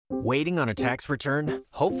Waiting on a tax return?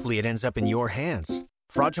 Hopefully it ends up in your hands.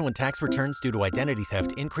 Fraudulent tax returns due to identity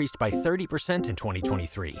theft increased by 30% in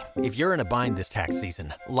 2023. If you're in a bind this tax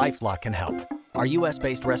season, LifeLock can help. Our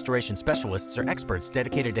U.S.-based restoration specialists are experts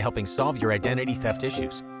dedicated to helping solve your identity theft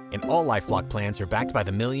issues. And all LifeLock plans are backed by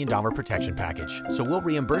the $1 Million Protection Package. So we'll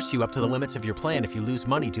reimburse you up to the limits of your plan if you lose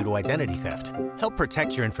money due to identity theft. Help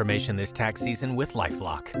protect your information this tax season with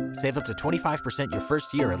LifeLock. Save up to 25% your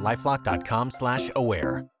first year at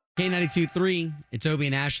LifeLock.com/aware. K92.3, it's Obie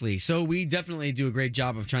and Ashley. So we definitely do a great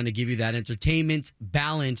job of trying to give you that entertainment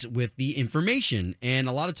balance with the information. And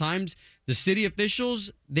a lot of times, the city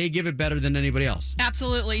officials, they give it better than anybody else.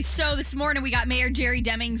 Absolutely. So this morning, we got Mayor Jerry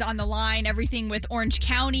Demings on the line. Everything with Orange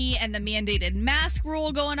County and the mandated mask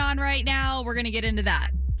rule going on right now. We're going to get into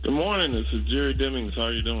that. Good morning. This is Jerry Demings. How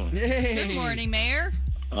are you doing? Hey. Good morning, Mayor.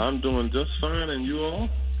 I'm doing just fine. And you all?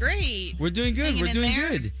 Great. We're doing good. We're doing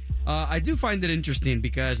good. I do find it interesting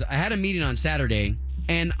because I had a meeting on Saturday,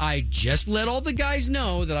 and I just let all the guys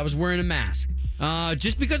know that I was wearing a mask.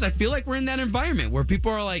 Just because I feel like we're in that environment where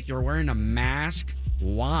people are like, you're wearing a mask?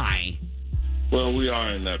 Why? Well, we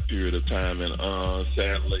are in that period of time, and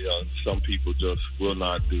sadly, some people just will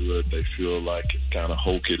not do it. They feel like it's kind of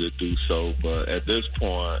hokey to do so. But at this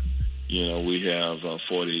point, you know, we have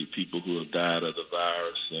 48 people who have died of the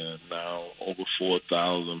virus, and now over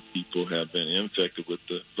 4,000 people have been infected with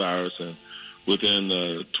the virus. And within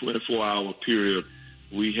the 24-hour period,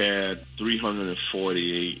 we had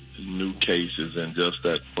 348 new cases in just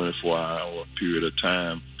that 24-hour period of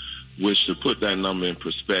time, which, to put that number in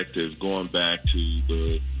perspective, going back to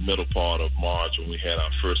the middle part of March when we had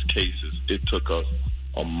our first cases, it took us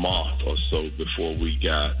a month or so before we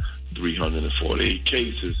got 348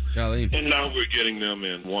 cases. Golly. And now we're getting them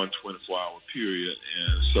in one 24-hour period.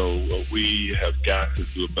 And so we have got to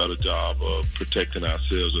do a better job of protecting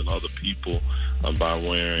ourselves and other people by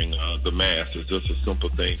wearing the mask. It's just a simple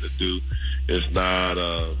thing to do. It's not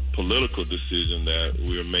a political decision that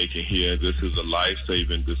we're making here. This is a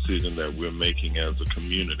life-saving decision that we're making as a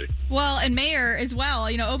community. Well, and Mayor as well,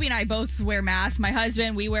 you know, Obie and I both wear masks. My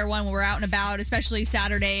husband, we wear one when we're out and about, especially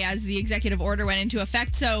Saturday as the executive order went into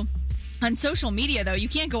effect. So on social media, though, you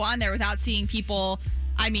can't go on there without seeing people,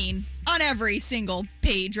 I mean, on every single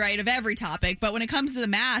page, right, of every topic. But when it comes to the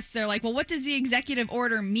masks, they're like, well, what does the executive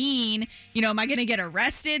order mean? You know, am I going to get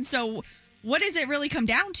arrested? So what does it really come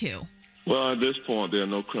down to? Well, at this point, there are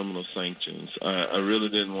no criminal sanctions. I really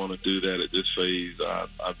didn't want to do that at this phase.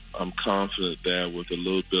 I'm confident that with a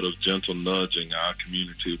little bit of gentle nudging, our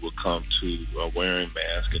community will come to wearing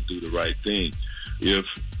masks and do the right thing. If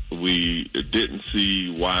we didn't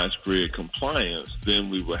see widespread compliance,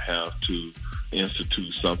 then we would have to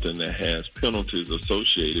institute something that has penalties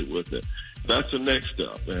associated with it. That's the next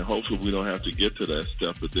step, and hopefully we don't have to get to that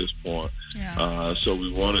step at this point. Yeah. So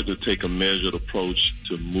we wanted to take a measured approach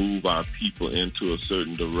to move our people into a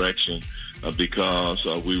certain direction because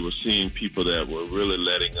we were seeing people that were really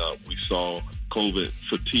letting up. We saw COVID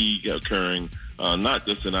fatigue occurring, not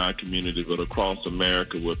just in our community, but across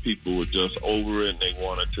America, where people were just over it and they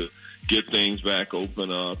wanted to get things back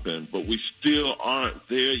open up. But we still aren't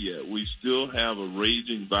there yet. We still have a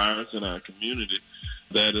raging virus in our community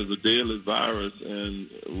that is a deadly virus, and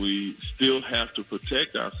we still have to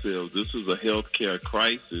protect ourselves. This is a healthcare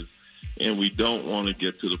crisis, and we don't want to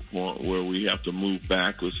get to the point where we have to move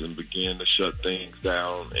backwards and begin to shut things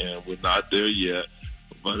down, and we're not there yet.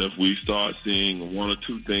 But if we start seeing one or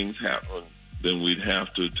two things happen, then we'd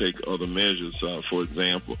have to take other measures. For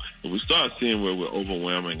example, if we start seeing where we're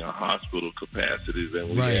overwhelming our hospital capacities and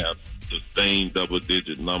we have sustained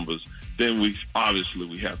double-digit numbers, then we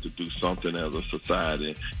have to do something as a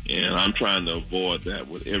society. And I'm trying to avoid that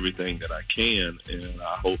with everything that I can, and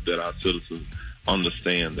I hope that our citizens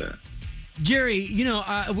understand that. Jerry, you know,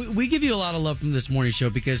 we give you a lot of love from this morning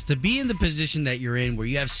show because to be in the position that you're in where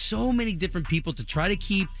you have so many different people to try to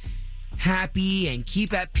keep happy and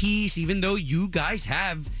keep at peace, even though you guys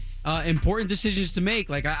have important decisions to make.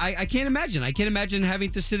 Like, I can't imagine. I can't imagine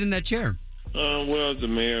having to sit in that chair. Well, as the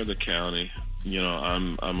mayor of the county, you know,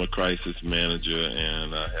 I'm a crisis manager,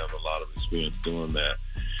 and I have a lot of experience doing that.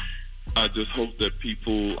 I just hope that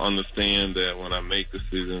people understand that when I make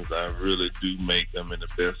decisions, I really do make them in the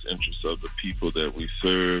best interest of the people that we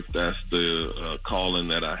serve. That's the calling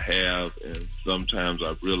that I have, and sometimes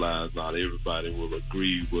I realize not everybody will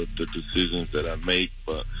agree with the decisions that I make,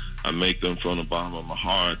 but I make them from the bottom of my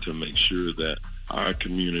heart to make sure that our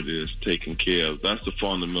community is taken care of. That's the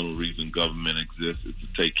fundamental reason government exists, is to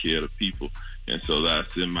take care of the people. And so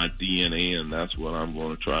that's in my DNA, and that's what I'm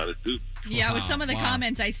going to try to do. Yeah, with some of the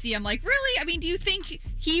comments I see, I'm like, really? I mean, do you think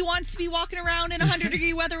he wants to be walking around in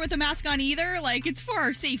 100-degree weather with a mask on either? Like, it's for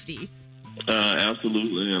our safety.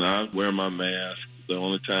 Absolutely, and I wear my mask. The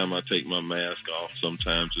only time I take my mask off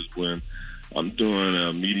sometimes is when I'm doing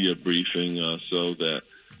a media briefing, so that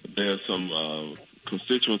there's some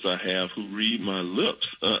constituents I have who read my lips,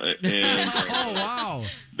 and oh wow,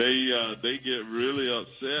 they get really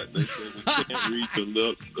upset. They say we can't read your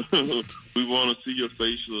lips. We want to see your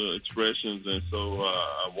facial expressions, and so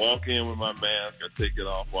I walk in with my mask. I take it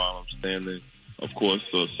off while I'm standing, of course,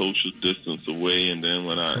 a social distance away, and then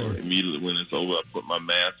when when it's over, I put my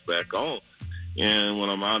mask back on. And when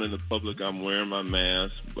I'm out in the public, I'm wearing my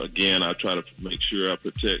mask. Again, I try to make sure I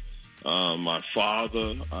protect my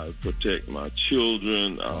father, I protect my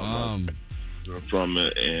children from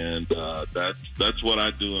it, and that's what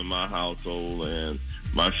I do in my household, and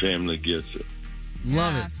my family gets it.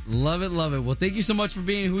 Love it. Love it. Love it. Well, thank you so much for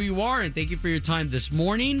being who you are, and thank you for your time this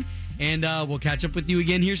morning, and we'll catch up with you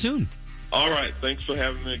again here soon. All right. Thanks for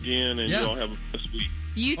having me again, and you all have a blessed week.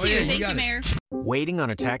 You too. Thank you, Mayor. Waiting on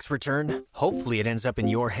a tax return? Hopefully it ends up in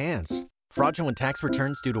your hands. Fraudulent tax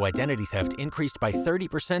returns due to identity theft increased by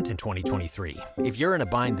 30% in 2023. If you're in a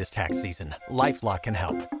bind this tax season, LifeLock can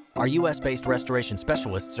help. Our U.S.-based restoration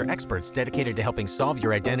specialists are experts dedicated to helping solve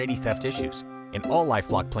your identity theft issues. And all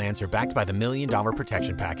LifeLock plans are backed by the $1 Million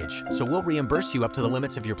Protection Package. So we'll reimburse you up to the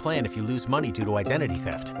limits of your plan if you lose money due to identity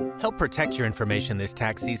theft. Help protect your information this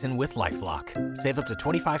tax season with LifeLock. Save up to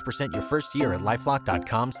 25% your first year at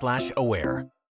LifeLock.com/aware.